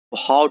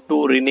how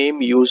to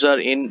rename user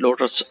in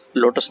Lotus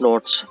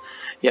Notes,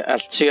 yeah,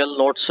 HCL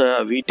Notes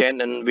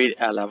V10 and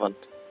V11.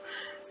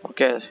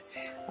 Okay,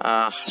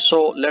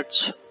 so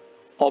let's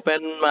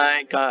open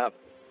my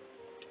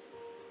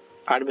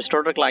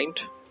administrator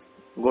client.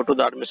 Go to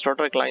the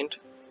administrator client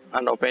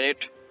and open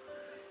it.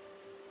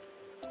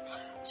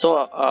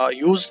 So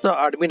use the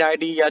admin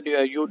ID. Yeah,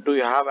 do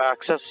you have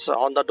access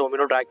on the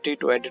Domino directory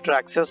to editor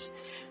access?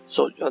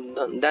 So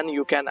then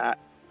you can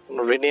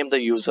rename the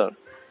user.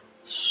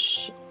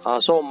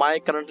 So my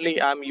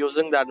currently I'm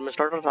using the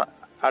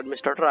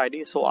administrator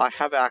ID, so I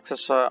have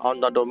access on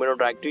the Domino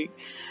directory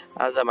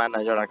as a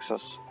manager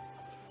access.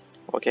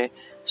 Okay,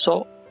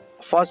 so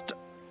first,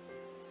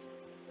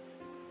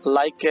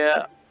 like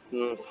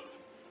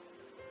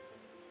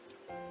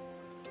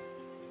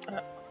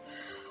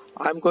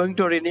I'm going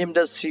to rename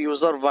this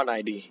user one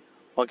ID.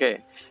 Okay,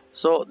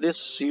 so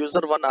this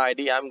user one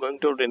ID I'm going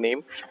to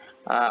rename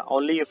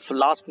only if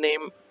last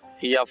name,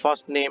 yeah,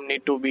 first name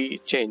need to be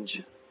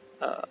changed,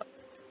 uh,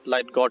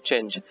 like got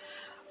changed.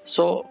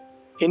 So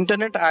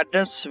internet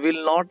address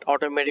will not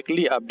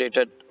automatically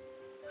updated,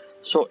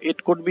 so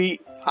it could be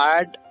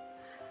add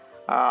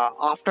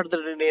after the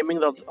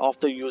renaming of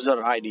the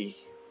user ID.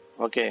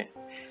 Okay,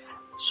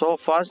 so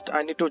first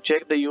I need to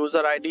check the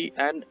user ID,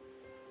 and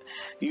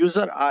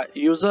user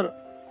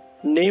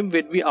name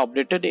will be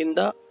updated in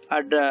the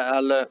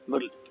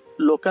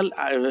local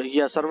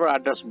yeah, server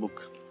address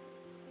book.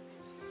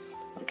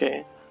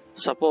 Okay,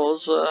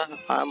 suppose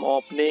I'm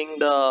opening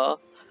the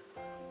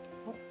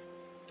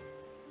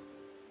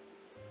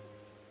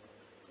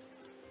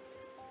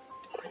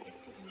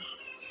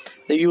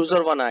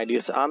user one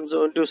IDs. I'm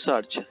going to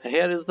search.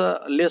 Here is the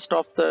list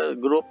of the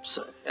groups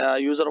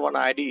user one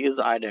ID is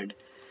added.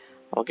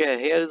 Okay,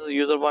 here is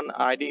user one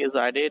ID is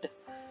added,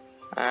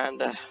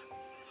 and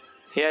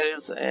here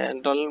is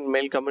internal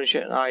mail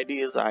communication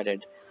ID is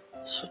added.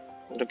 So,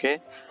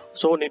 okay,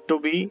 so need to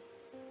be,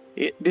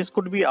 this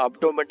could be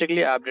automatically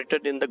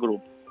updated in the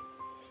group.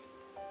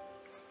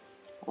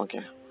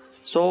 Okay,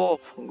 so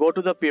go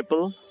to the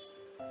people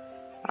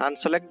and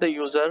select the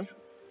user.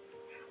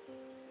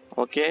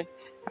 Okay,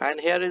 and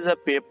here is a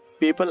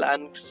people,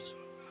 and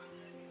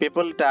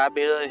people tab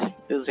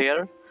is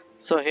here.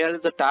 So here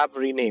is the tab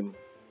rename.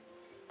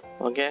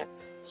 Okay,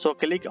 so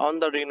click on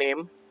the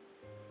rename.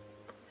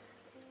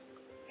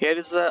 Here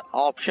is the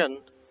option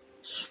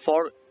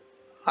for,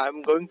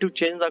 I'm going to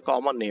change the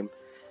common name.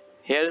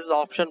 Here is the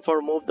option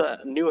for move the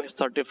new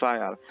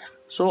certifier.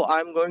 So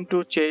I'm going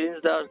to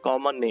change the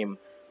common name.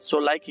 So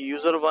like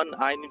user one,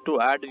 I need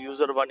to add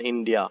user one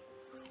India.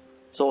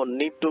 So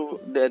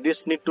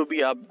this need to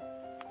be a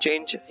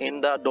change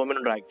in the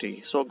Domino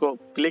directory. So go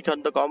click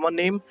on the common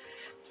name.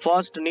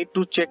 First need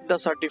to check the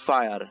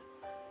certifier.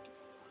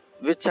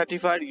 Which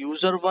certifier?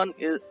 User one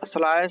is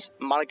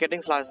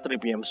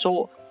 /marketing/3pm.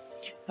 So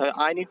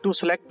I need to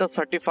select the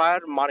certifier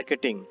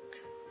marketing.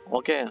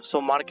 Okay,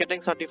 so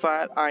marketing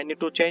certifier I need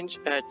to change,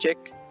 check.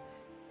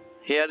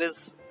 Here is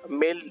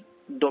mail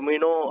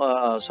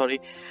domino,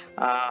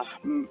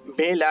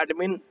 mail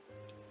admin,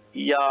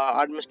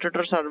 yeah,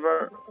 administrator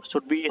server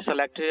should be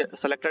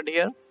selected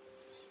here,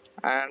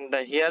 and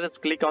here is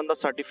click on the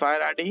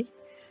certifier ID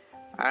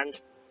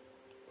and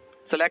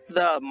select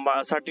the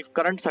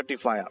current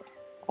certifier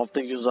of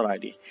the user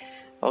ID.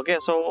 Okay,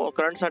 so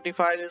current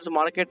certifier is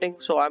marketing,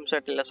 so I'm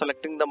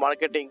selecting the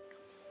marketing.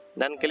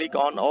 Then click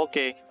on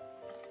OK,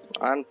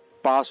 and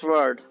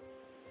password.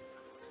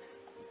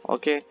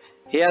 Okay,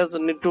 here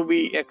need to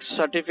be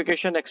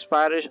certification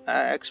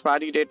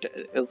expiry date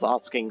is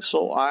asking,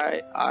 so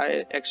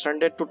I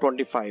extended to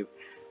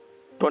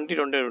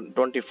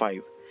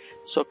 2025.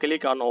 So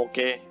click on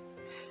OK.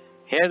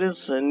 Here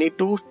is need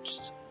to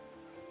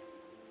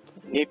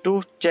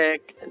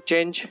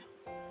change,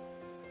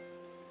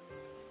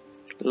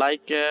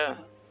 like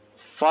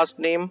first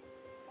name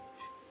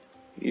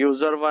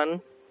user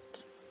one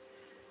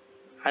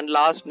and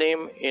last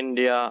name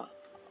India.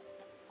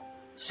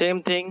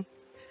 Same thing,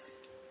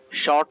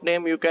 short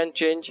name you can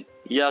change,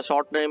 yeah,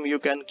 short name you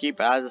can keep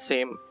as the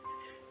same.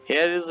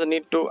 Here is the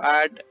need to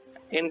add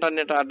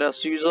internet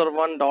address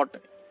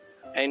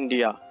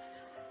user1.india.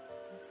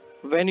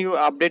 When you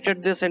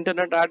updated this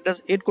internet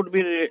address, it could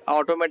be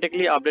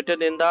automatically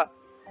updated in the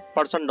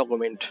person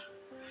document.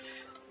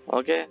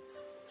 Okay,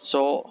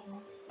 so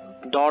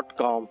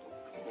 .com.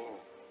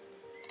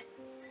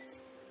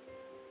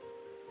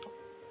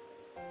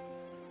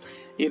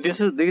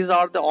 These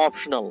are the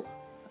optional,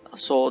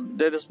 so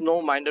there is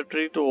no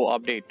mandatory to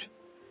update.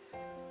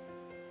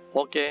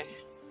 Okay,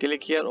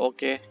 click here.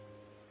 Okay,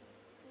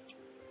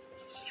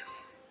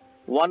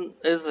 one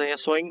is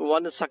showing,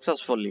 one is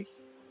successfully.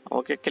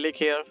 Okay, click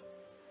here,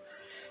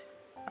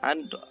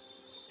 and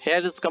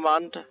here is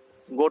command.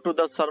 Go to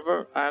the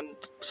server and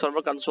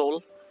server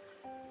console,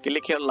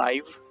 click here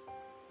live,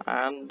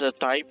 and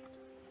type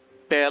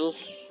tell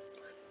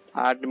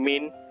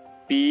admin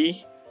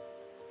p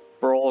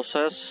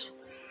process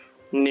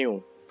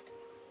new.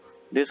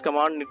 This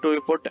command need to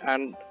be put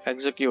and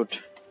execute.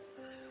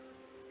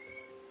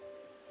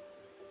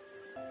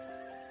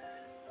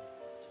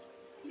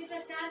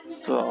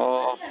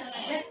 So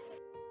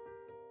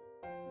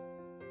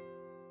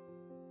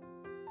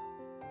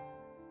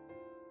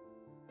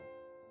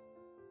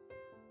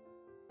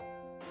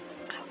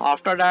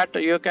after that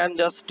you can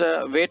just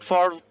wait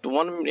for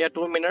 1 or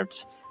 2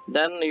 minutes,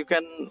 then you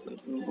can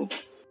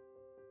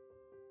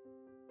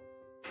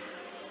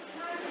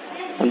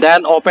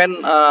then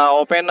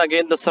open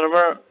again the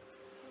server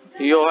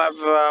you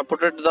have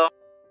put it the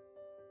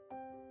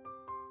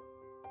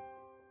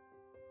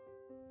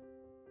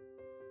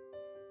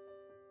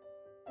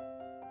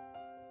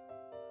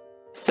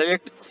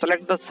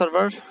select the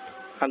server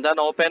and then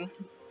open.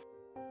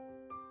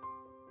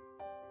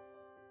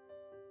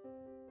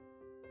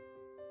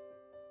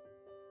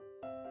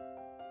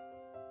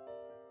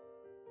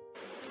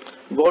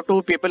 Go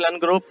to people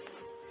and group.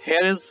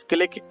 Here is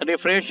click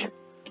refresh.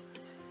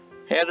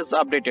 Here is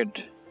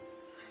updated.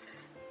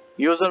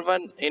 User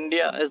 1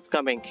 India is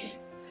coming.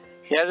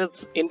 Here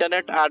is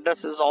internet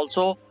address is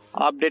also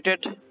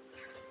updated.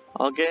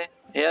 Okay.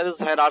 Here is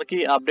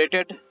hierarchy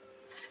updated.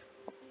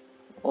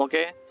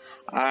 Okay.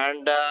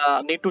 And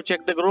need to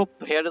check the group.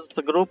 Here is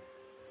the group.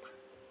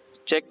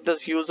 Check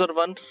this user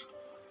 1.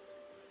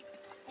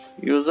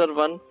 User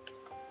 1.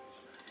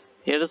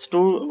 Here is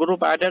 2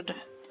 group added.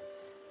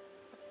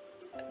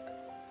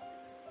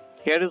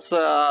 Here is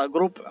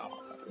group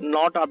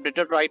not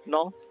updated right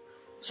now,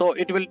 so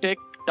it will take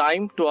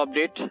time to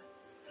update.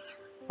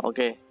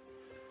 Okay,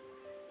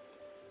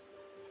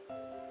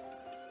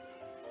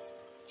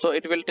 so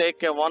it will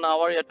take 1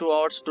 hour or 2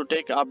 hours to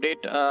take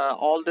update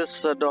all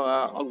these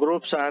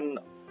groups and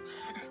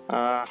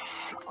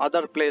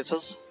other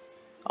places,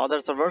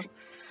 other server.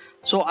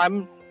 So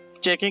I'm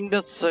checking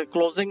this,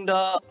 closing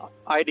the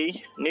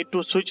ID. Need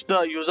to switch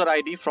the user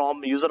ID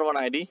from user 1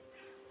 ID.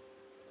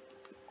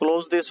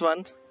 Close this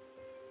one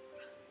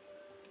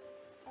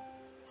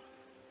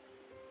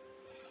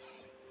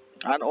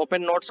and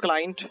open Notes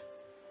client.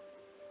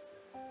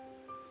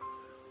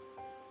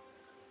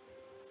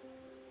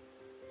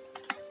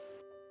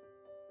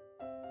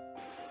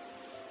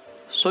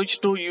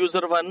 Switch to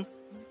user 1.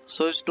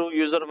 Switch to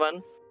user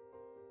 1.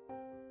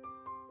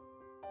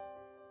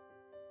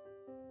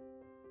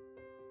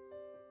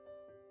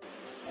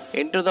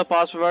 Enter the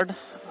password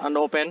and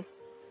open.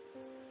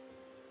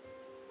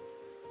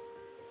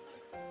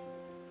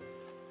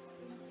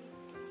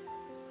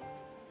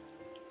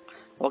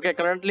 Okay,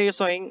 currently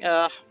showing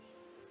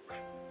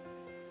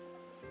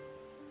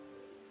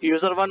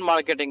user 1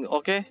 marketing.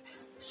 Okay,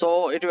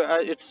 so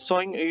it's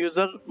showing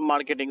user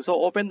marketing. So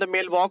open the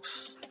mailbox.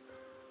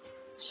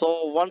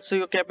 So once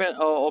you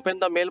open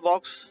the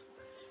mailbox,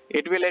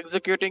 it will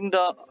executing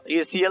the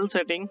HCL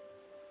setting.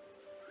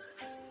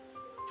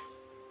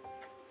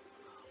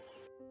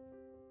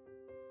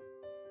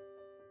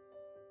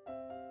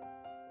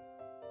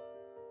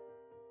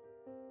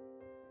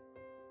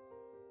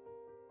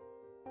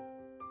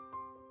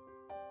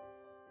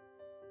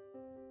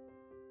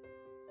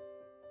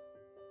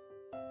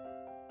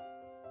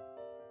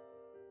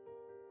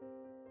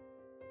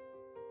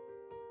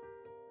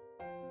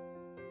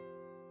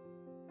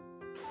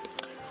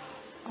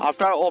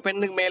 After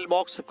opening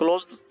mailbox,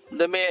 close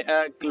the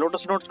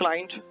Lotus Notes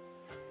client.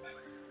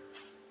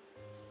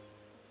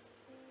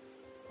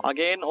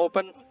 Again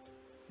open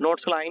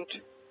Notes client.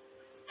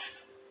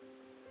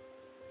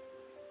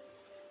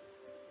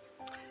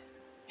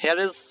 Here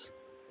is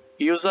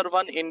user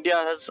 1 India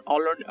has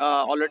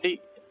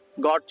already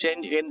got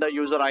change in the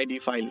user ID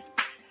file.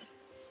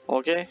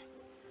 Okay.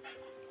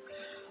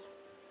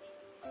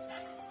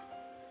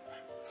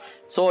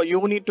 So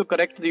you need to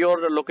correct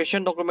your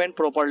location document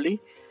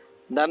properly.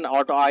 Then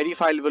auto ID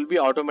file will be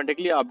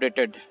automatically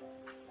updated.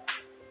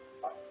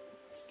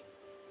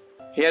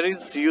 Here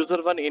is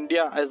user 1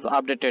 India is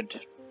updated.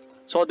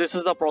 So this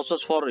is the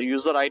process for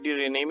user ID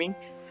renaming.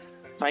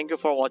 Thank you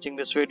for watching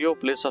this video.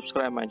 Please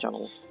subscribe my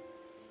channel.